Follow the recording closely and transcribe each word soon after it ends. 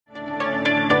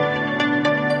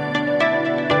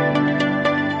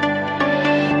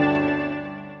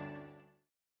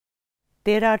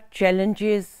there are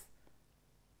challenges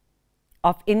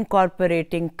of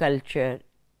incorporating culture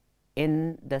in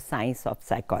the science of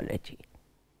psychology.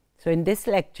 So, in this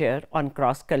lecture on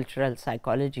cross-cultural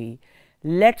psychology,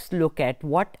 let's look at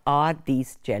what are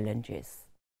these challenges.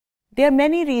 There are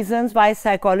many reasons why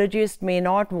psychologists may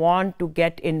not want to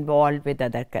get involved with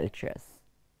other cultures.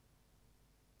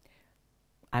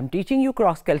 I am teaching you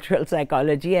cross-cultural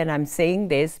psychology, and I am saying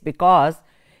this because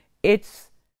it's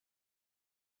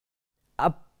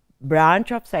a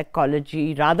branch of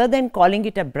psychology. Rather than calling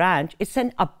it a branch, it's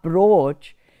an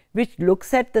approach which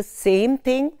looks at the same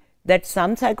thing that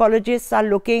some psychologists are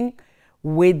looking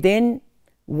within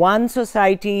one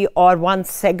society or one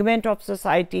segment of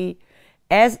society,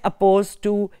 as opposed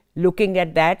to looking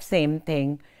at that same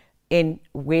thing in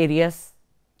various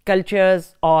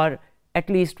cultures or at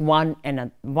least one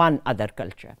other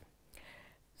culture.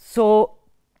 So,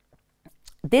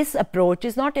 this approach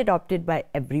is not adopted by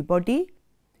everybody,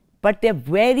 but they are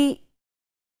very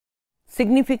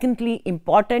significantly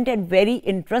important and very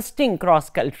interesting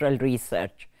cross-cultural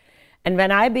research. And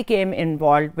when I became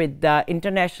involved with the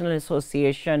International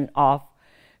Association of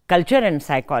Culture and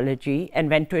Psychology and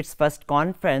went to its first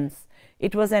conference,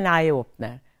 it was an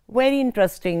eye-opener. Very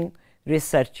interesting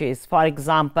researches. For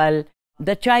example,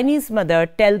 the Chinese mother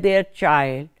tells their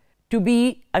child to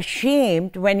be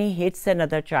ashamed when he hits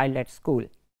another child at school.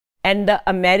 And the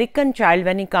American child,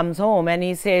 when he comes home and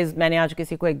he says, मैंने आज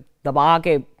किसी को एक दबा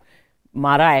के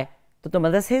मारा है, तो the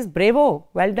mother says, bravo,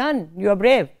 well done, you are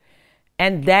brave.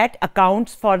 And that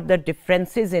accounts for the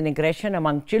differences in aggression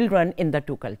among children in the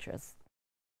two cultures.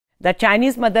 The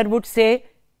Chinese mother would say,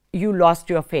 you lost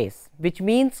your face, which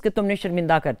means कि तुमने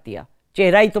शर्मिंदा कर दिया,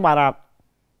 चेहरा ही तुम्हारा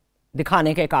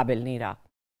दिखाने के काबिल नहीं रहा.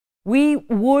 We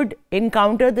would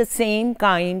encounter the same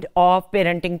kind of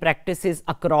parenting practices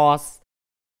across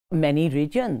many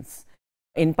regions.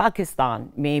 In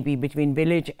Pakistan, maybe between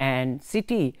village and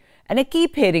city. And I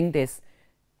keep hearing this.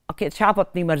 Okay, आप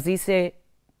अपनी मर्जी से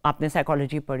आपने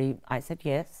psychology पढ़ी? I said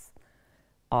yes.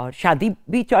 और शादी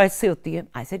भी चॉइस से होती है?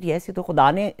 I said yes, ये तो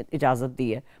खुदा ने इजाज़त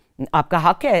दी है, आपका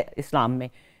हक है इस्लाम में.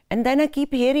 And then I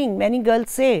keep hearing many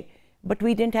girls say, but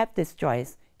we didn't have this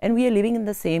choice and we are living in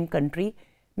the same country,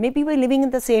 maybe we're living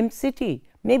in the same city,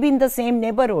 maybe in the same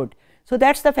neighborhood. So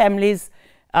that's the family's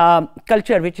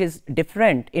culture, which is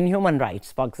different in human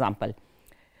rights, for example.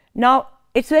 Now,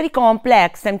 it's very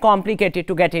complex and complicated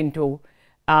to get into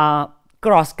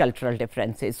cross-cultural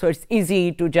differences. So it's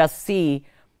easy to just see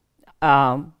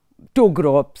two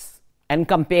groups and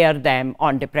compare them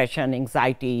on depression,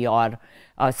 anxiety or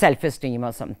self-esteem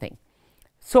or something.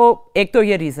 So, एक तो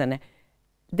ये reason है.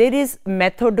 There is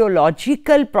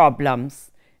methodological problems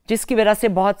जिसकी वजह से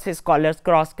बहुत से scholars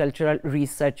cross-cultural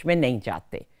research में नहीं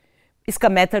जाते. इसका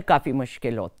method काफ़ी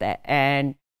मुश्किल होता है.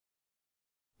 And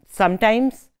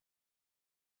sometimes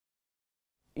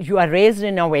you are raised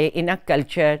in a way, in a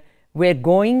culture where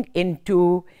going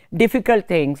into difficult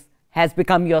things has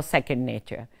become your second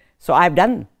nature. So, I have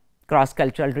done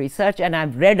cross-cultural research and I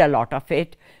have read a lot of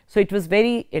it. So, it was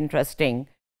very interesting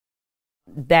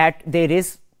that there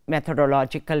is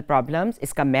methodological problems.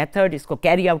 इसका method, इसको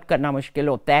carry out करना मुश्किल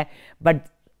होता है, but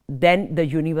then the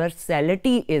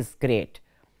universality is great.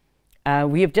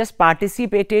 We have just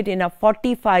participated in a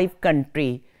 45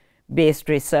 country based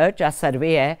research, a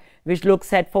survey है, which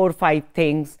looks at 4 or 5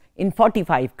 things in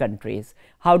 45 countries.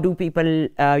 How do people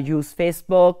use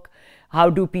Facebook? How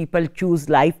do people choose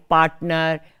life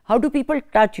partner? How do people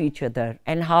touch each other?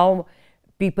 And how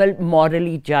people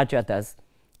morally judge others?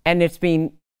 And it's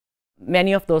been,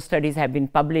 many of those studies have been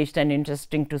published, and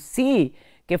interesting to see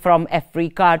that from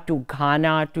Africa to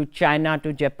Ghana to China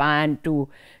to Japan to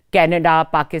Canada,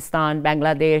 Pakistan,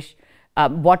 Bangladesh,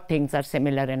 what things are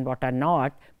similar and what are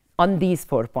not on these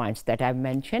 4 points that I've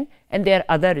mentioned. And there are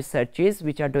other researches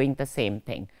which are doing the same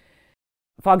thing.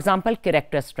 For example,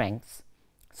 character strengths.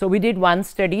 So, we did one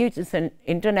study, which is an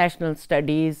international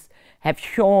studies have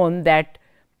shown that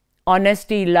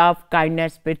honesty, love,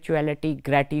 kindness, spirituality,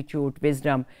 gratitude,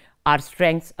 wisdom are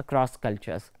strengths across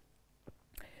cultures.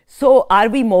 So, are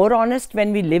we more honest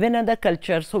when we live in another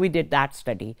culture? So, we did that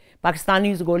study.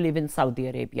 Pakistanis go live in Saudi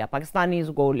Arabia,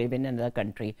 Pakistanis go live in another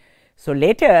country. So,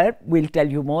 later we will tell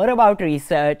you more about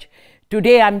research.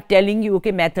 Today I am telling you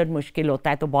कि method मुश्किल होता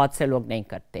है तो बहुत से लोग नहीं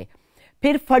करते.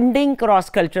 फिर फंडिंग क्रॉस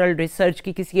कल्चरल रिसर्च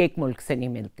की किसी एक मुल्क से नहीं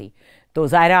मिलती, तो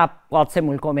ज़ाहिर आप बहुत से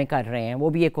मुल्कों में कर रहे हैं, वो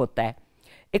भी एक होता है.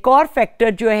 एक और फैक्टर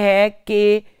जो है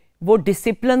कि वो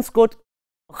डिसिप्लिन्स को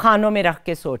खानों में रख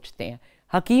के सोचते हैं.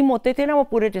 हकीम होते थे ना, वो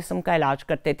पूरे जिस्म का इलाज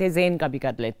करते थे, ज़हन का भी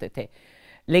कर लेते थे.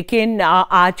 लेकिन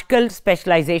आजकल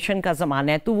स्पेशलाइजेशन का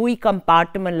ज़माना है, तो वही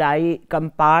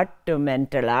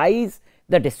कंपार्टमेंटलाइज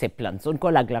द डिसिप्लिन्स, उनको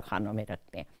अलग अलग खानों में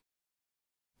रखते हैं।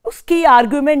 उसकी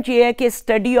आर्गुमेंट ये है कि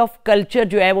स्टडी ऑफ कल्चर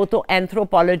जो है वो तो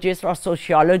एंथ्रोपोलॉजिस्ट और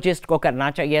सोशियोलॉजिस्ट को करना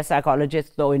चाहिए,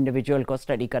 साइकोलॉजिस्ट तो इंडिविजुअल को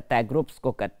स्टडी करता है, ग्रुप्स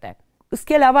को करता है।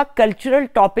 उसके अलावा कल्चरल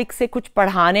टॉपिक से कुछ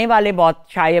पढ़ाने वाले बहुत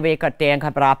शाय वे करते हैं,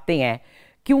 घबराते हैं,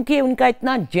 क्योंकि उनका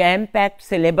इतना जैम पैक्ड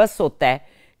सिलेबस होता है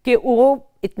कि वो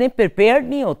इतने प्रिपेयर्ड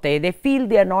नहीं होते। They feel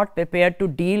they are not prepared to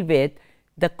deal with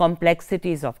the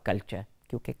complexities of culture,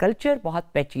 क्योंकि कल्चर बहुत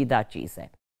पेचीदा चीज़ है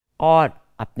और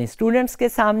अपने स्टूडेंट्स के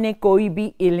सामने कोई भी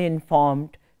इल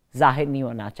इन्फॉर्म्ड जाहिर नहीं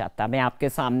होना चाहता। मैं आपके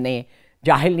सामने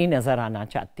जाहिल नहीं नज़र आना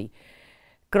चाहती।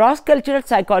 क्रॉस कल्चरल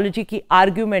साइकोलॉजी की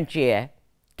आर्ग्यूमेंट ये है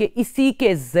कि इसी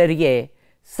के ज़रिए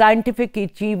साइंटिफिक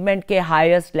अचीवमेंट के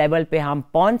हाईएस्ट लेवल पे हम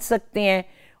पहुंच सकते हैं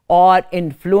और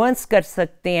इन्फ्लुएंस कर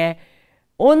सकते हैं,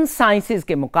 उन साइंसेस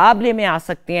के मुकाबले में आ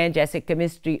सकते हैं जैसे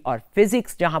केमिस्ट्री और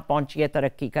फिज़िक्स जहां पहुंची है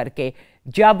तरक्की करके,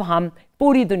 जब हम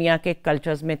पूरी दुनिया के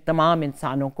कल्चर्स में तमाम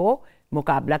इंसानों को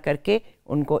मुकाबला करके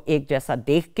उनको एक जैसा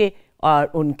देख के और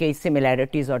उनके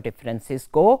सिमिलैरिटीज़ और डिफरेंसेस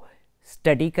को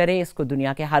स्टडी करें, इसको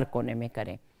दुनिया के हर कोने में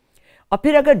करें। और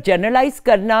फिर अगर जनरलाइज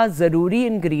करना ज़रूरी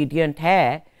इंग्रेडिएंट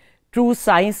है ट्रू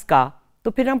साइंस का,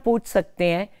 तो फिर हम पूछ सकते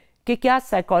हैं कि क्या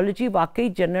साइकोलॉजी वाकई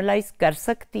जनरलाइज कर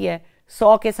सकती है?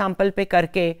 100 के सैंपल पे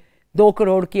करके 2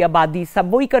 करोड़ की आबादी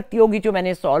सब वही करती होगी जो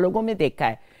मैंने 100 लोगों में देखा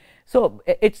है। So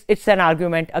it's an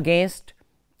argument against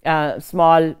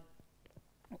small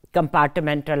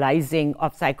compartmentalizing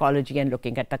of psychology and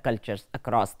looking at the cultures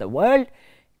across the world.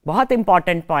 बहुत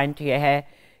important point ये है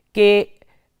कि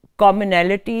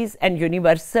commonalities and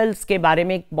universals के बारे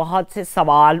में बहुत से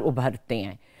सवाल उभरते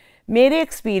हैं। मेरे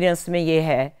एक्सपीरियंस में ये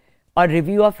है और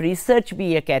रिव्यू ऑफ रिसर्च भी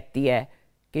ये कहती है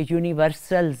कि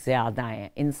यूनिवर्सल ज़्यादा हैं,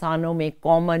 इंसानों में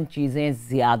कॉमन चीज़ें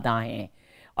ज़्यादा हैं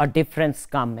और डिफरेंस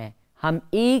कम है। हम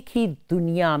एक ही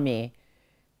दुनिया में,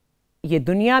 ये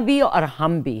दुनिया भी और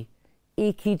हम भी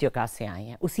एक ही जगह से आए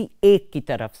हैं, उसी एक की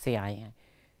तरफ से आए हैं।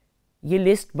 ये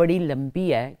लिस्ट बड़ी लंबी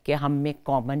है कि हम में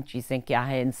कॉमन चीज़ें क्या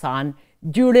हैं, इंसान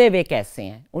जुड़े हुए कैसे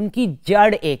हैं, उनकी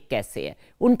जड़ एक कैसे है,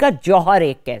 उनका जौहर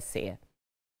एक कैसे है।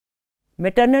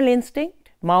 मैटरनल इंस्टिंक्ट,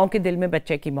 माओ के दिल में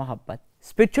बच्चे की मोहब्बत।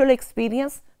 स्पिरिचुअल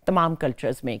एक्सपीरियंस तमाम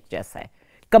कल्चर्स में एक जैसा है।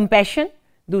 कंपैशन,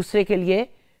 दूसरे के लिए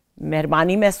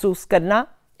मेहरबानी महसूस करना।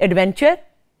 Adventure,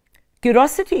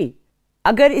 curiosity.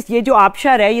 अगर ये जो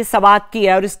आबशार है ये सवात की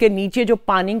है और इसके नीचे जो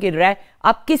पानी गिर रहा है,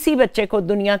 आप किसी बच्चे को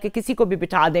दुनिया के किसी को भी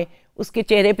बिठा दें, उसके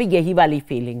चेहरे पे यही वाली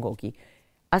फीलिंग होगी।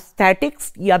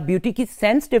 एस्थेटिक्स या ब्यूटी की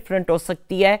सेंस डिफरेंट हो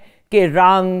सकती है कि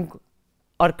रंग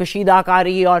और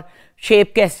कशीदाकारी और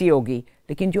शेप कैसी होगी,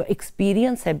 लेकिन जो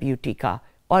एक्सपीरियंस है ब्यूटी का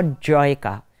और जॉय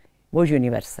का वो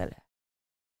यूनिवर्सल है।